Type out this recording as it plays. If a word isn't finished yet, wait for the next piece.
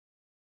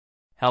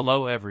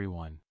Hello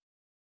everyone.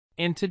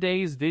 In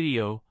today's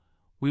video,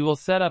 we will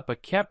set up a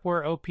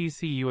Kepware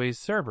OPC UA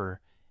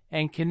server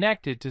and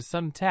connect it to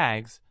some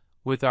tags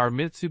with our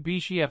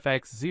Mitsubishi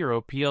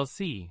FX0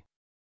 PLC.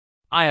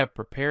 I have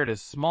prepared a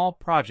small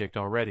project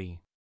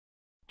already.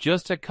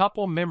 Just a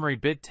couple memory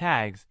bit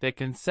tags that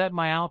can set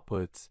my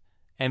outputs,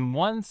 and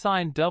one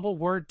signed double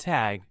word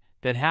tag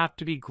that have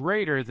to be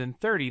greater than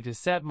 30 to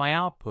set my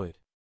output.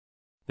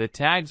 The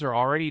tags are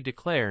already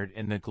declared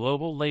in the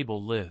global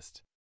label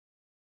list.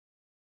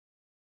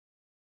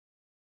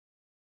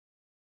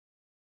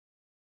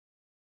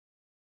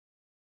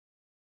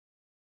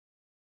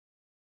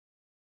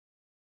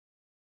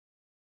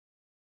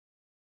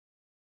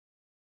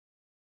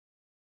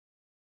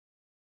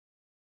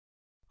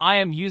 I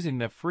am using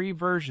the free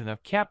version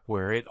of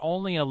Kepware. It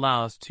only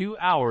allows 2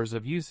 hours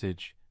of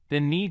usage,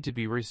 then need to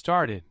be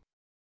restarted.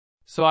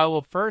 So I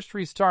will first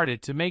restart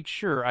it to make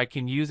sure I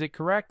can use it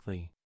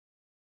correctly.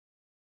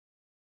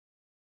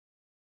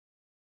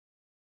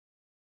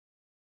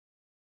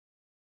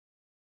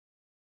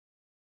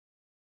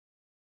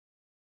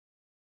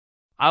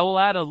 I will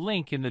add a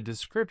link in the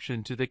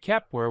description to the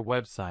Kepware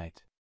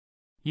website.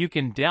 You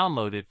can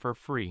download it for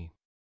free.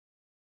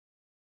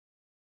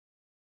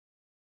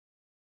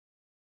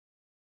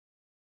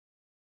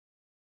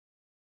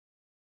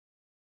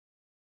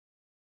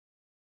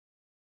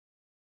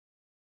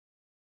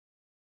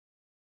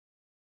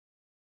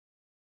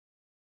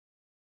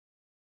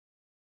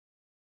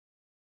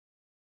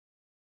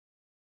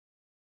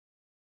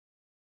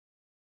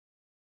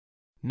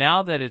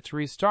 Now that it's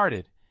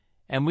restarted,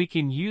 and we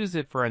can use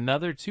it for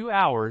another 2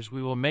 hours,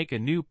 we will make a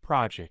new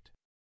project.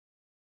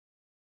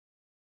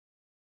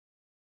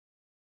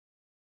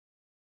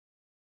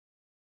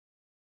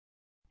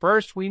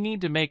 First, we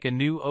need to make a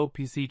new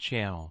OPC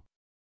channel.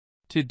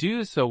 To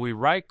do so, we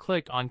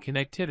right-click on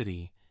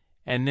Connectivity,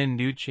 and then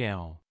New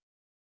Channel.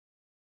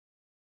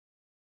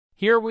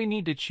 Here we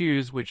need to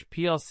choose which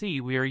PLC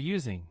we are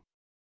using.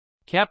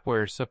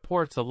 Kepware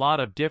supports a lot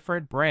of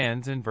different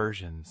brands and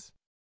versions.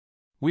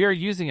 We are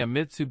using a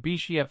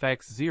Mitsubishi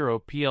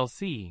FX0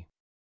 PLC.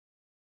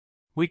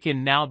 We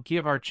can now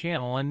give our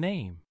channel a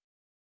name.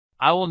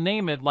 I will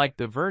name it like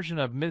the version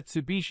of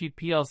Mitsubishi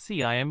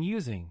PLC I am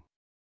using.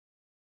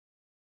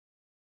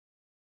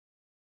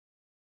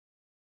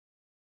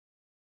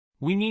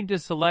 We need to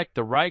select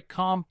the right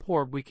COM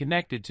port we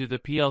connected to the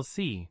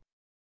PLC.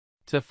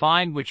 To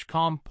find which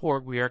COM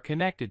port we are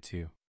connected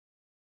to,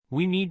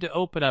 we need to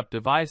open up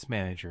Device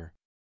Manager.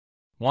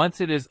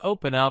 Once it is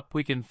open up,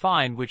 we can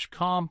find which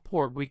COM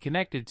port we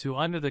connected to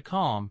under the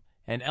COM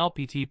and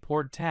LPT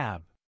port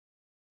tab.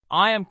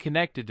 I am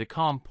connected to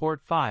COM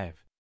port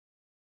 5.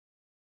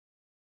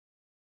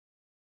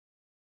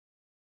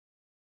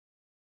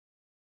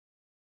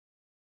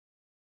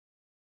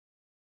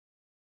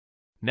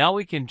 Now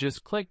we can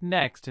just click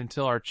Next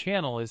until our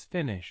channel is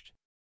finished.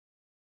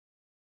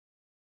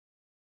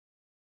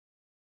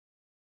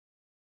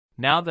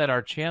 Now that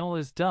our channel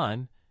is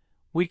done,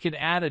 we can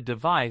add a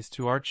device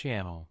to our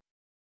channel.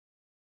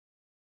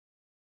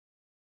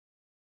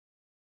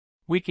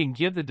 We can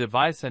give the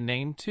device a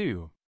name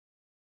too.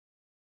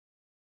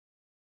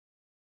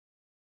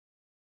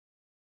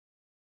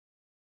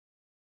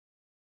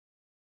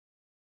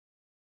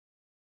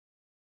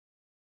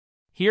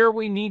 Here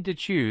we need to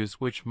choose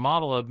which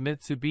model of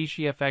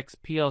Mitsubishi FX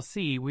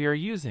PLC we are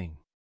using.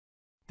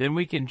 Then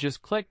we can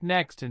just click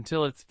Next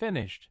until it's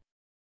finished.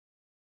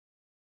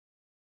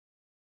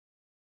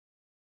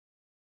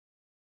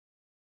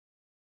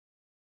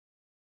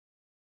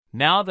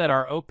 Now that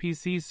our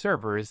OPC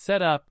server is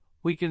set up,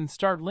 we can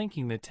start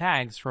linking the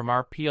tags from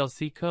our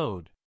PLC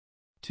code.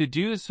 To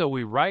do so,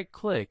 we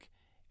right-click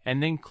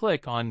and then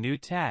click on New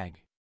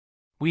Tag.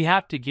 We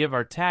have to give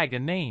our tag a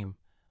name.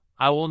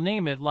 I will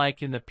name it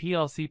like in the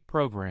PLC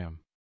program.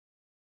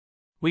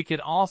 We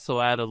could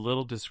also add a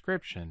little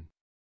description.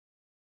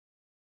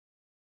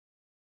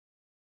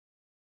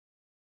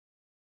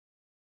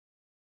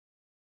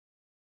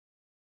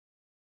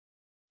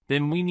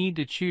 Then we need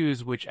to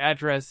choose which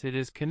address it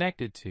is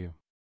connected to.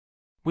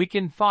 We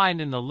can find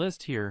in the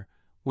list here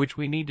which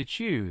we need to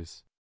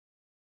choose.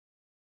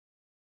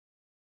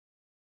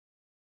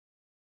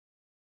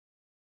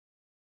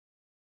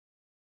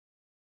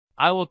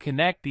 I will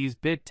connect these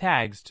bit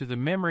tags to the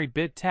memory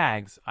bit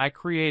tags I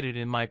created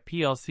in my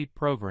PLC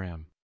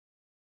program.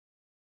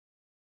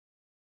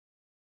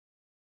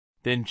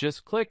 Then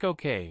just click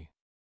OK.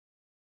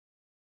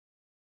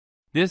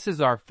 This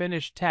is our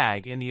finished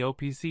tag in the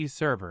OPC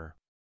server.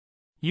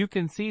 You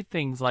can see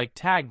things like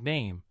tag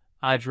name,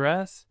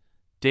 address,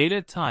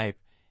 data type,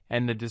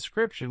 and the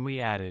description we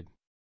added.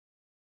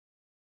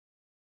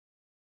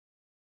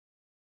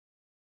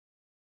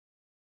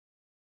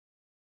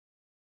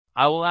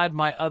 I will add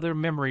my other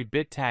memory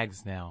bit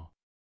tags now.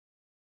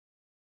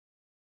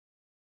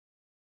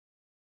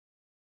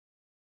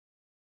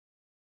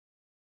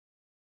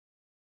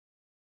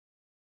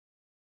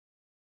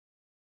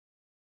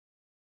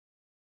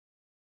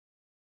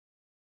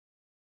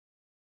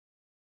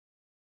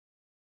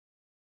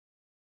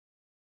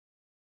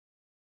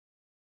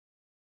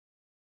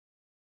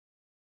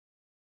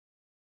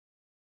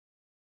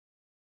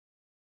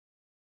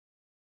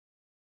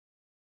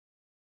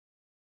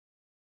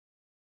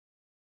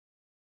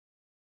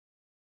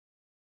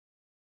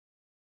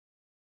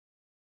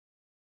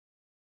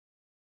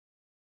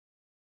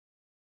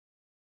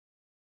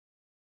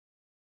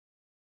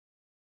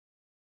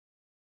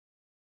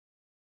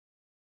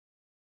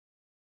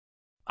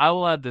 I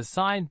will add the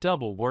signed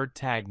double word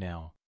tag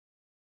now.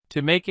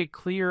 To make it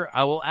clear,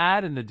 I will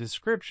add in the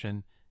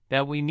description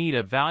that we need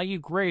a value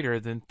greater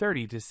than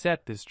 30 to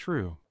set this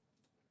true.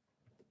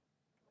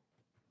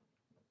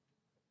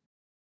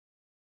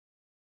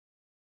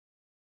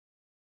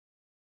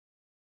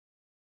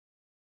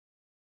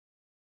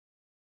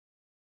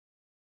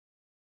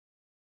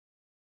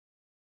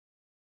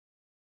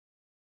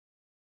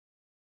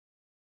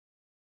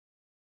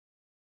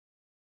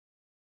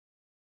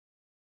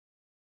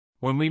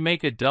 When we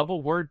make a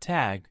double word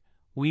tag,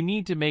 we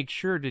need to make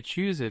sure to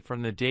choose it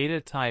from the data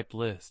type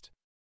list.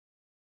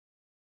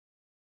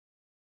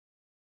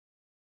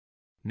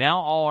 Now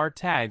all our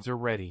tags are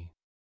ready.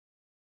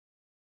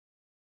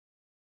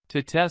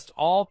 To test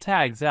all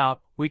tags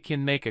out, we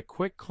can make a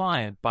quick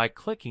client by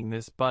clicking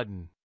this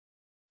button.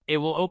 It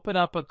will open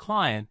up a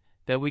client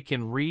that we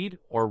can read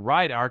or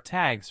write our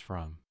tags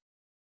from.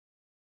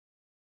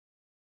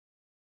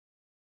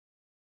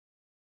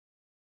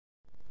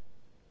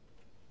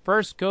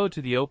 First, go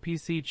to the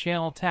OPC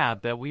channel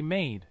tab that we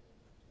made.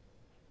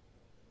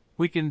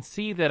 We can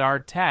see that our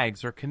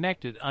tags are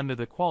connected under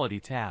the Quality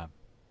tab.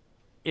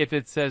 If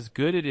it says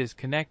good, it is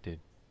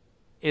connected.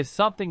 If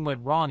something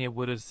went wrong, it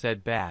would have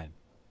said bad.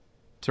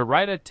 To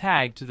write a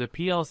tag to the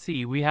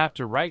PLC, we have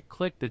to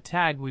right-click the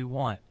tag we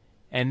want,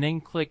 and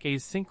then click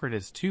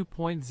Asynchronous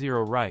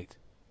 2.0 Write.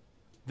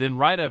 Then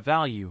write a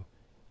value,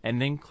 and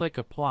then click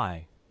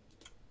Apply.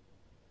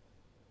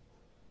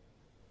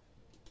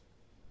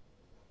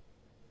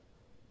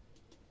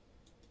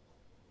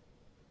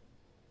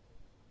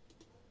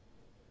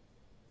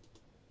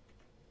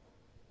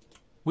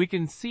 We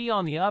can see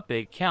on the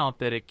update count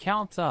that it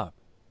counts up.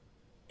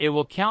 It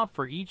will count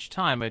for each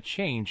time a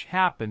change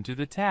happened to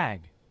the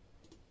tag.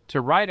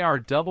 To write our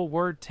double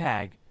word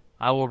tag,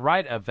 I will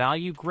write a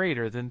value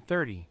greater than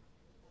 30.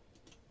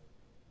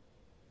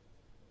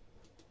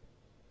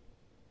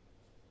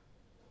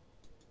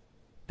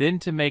 Then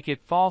to make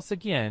it false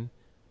again,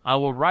 I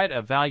will write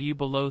a value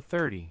below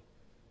 30.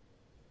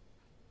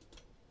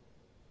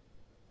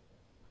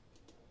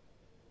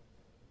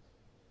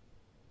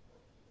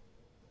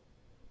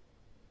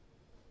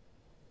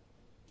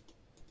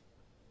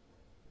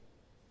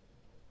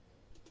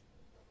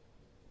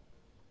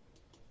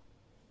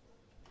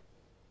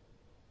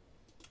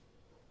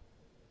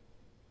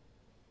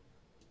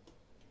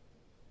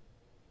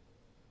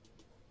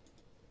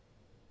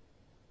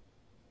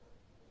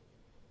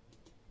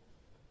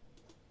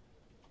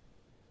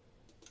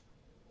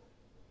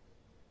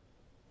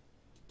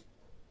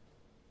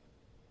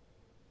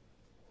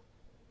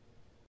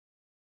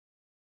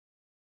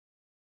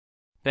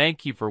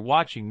 Thank you for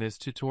watching this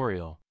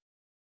tutorial.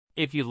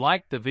 If you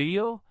liked the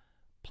video,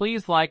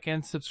 please like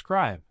and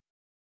subscribe.